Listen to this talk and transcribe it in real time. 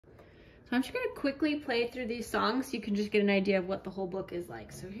So I'm just gonna quickly play through these songs so you can just get an idea of what the whole book is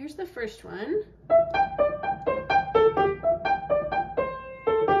like. So here's the first one.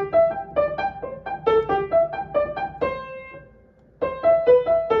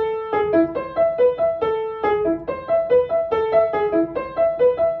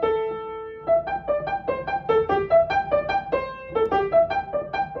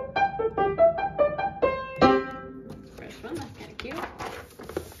 First one, that's kind of cute.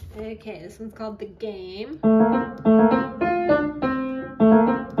 Okay, this one's called The Game.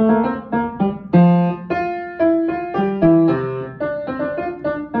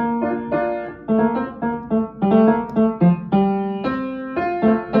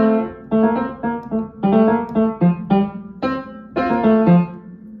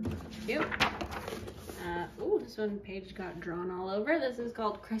 Cute. Ooh, this one page got drawn all over. This is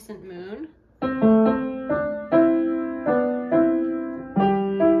called Crescent Moon.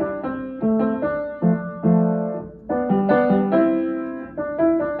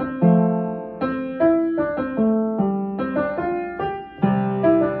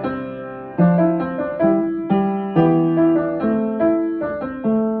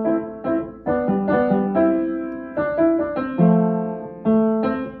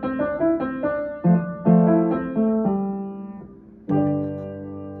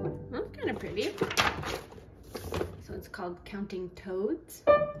 Pretty. So it's called Counting Toads.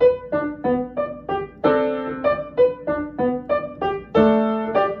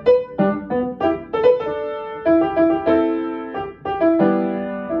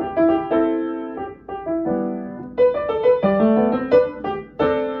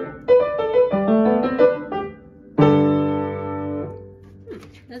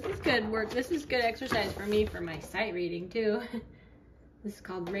 This is good work. This is good exercise for me for my sight reading too. This is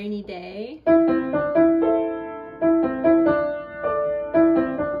called Rainy Day. Oh,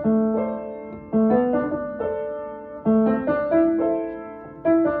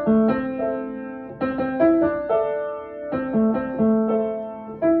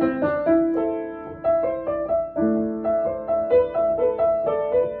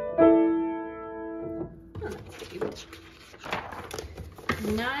 that's cute.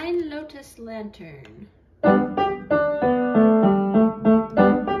 Nine Lotus Lantern.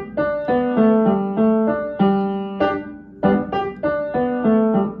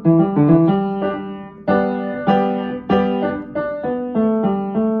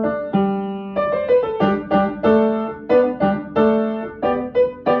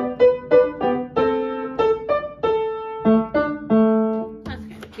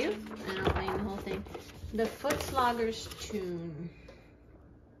 The Footsloggers Tune.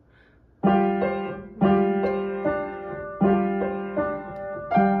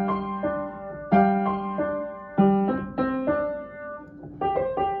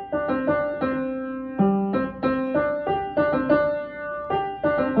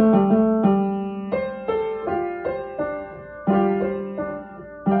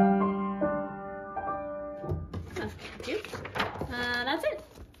 That's cute. That's it.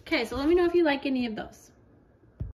 Okay, so let me know if you like any of those.